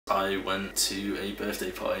I went to a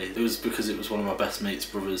birthday party. It was because it was one of my best mate's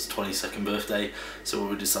brother's 22nd birthday, so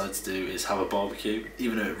what we decided to do is have a barbecue.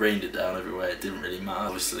 Even though it rained it down everywhere, it didn't really matter.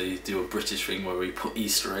 Obviously do a British thing where we put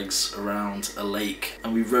Easter eggs around a lake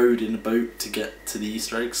and we rowed in a boat to get to the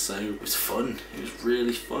Easter eggs, so it was fun. It was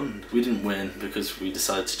really fun. We didn't win because we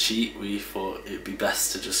decided to cheat. We thought it'd be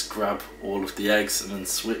best to just grab all of the eggs and then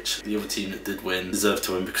switch. The other team that did win deserved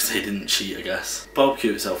to win because they didn't cheat, I guess.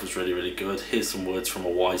 Barbecue itself was really, really good. Here's some words from a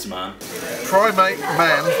wise man. Primate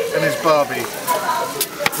man and his Barbie.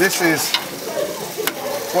 This is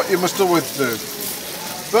what you must always do.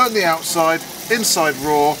 Burn the outside, inside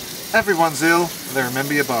raw, everyone's ill, and they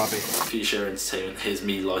remember your Barbie. For your sheer entertainment, here's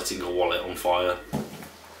me lighting a wallet on fire.